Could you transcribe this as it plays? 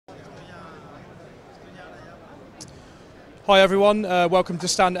Hi everyone, welcome to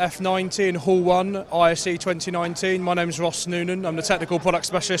stand F90 in Hall 1, ISE 2019. My name is Ross Noonan, I'm the Technical Product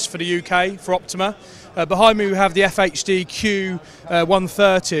Specialist for the UK for Optoma. Behind me we have the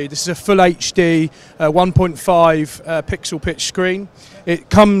FHDQ130. This is a full HD 1.5 pixel pitch screen. It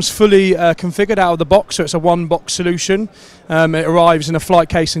comes fully configured out of the box, so it's a one box solution. It arrives in a flight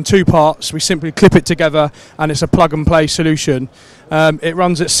case in two parts. We simply clip it together and it's a plug and play solution. It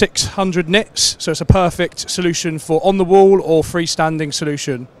runs at 600 nits, so it's a perfect solution for on the wall or freestanding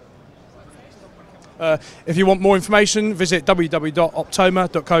solution. If you want more information, visit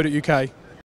www.optoma.co.uk.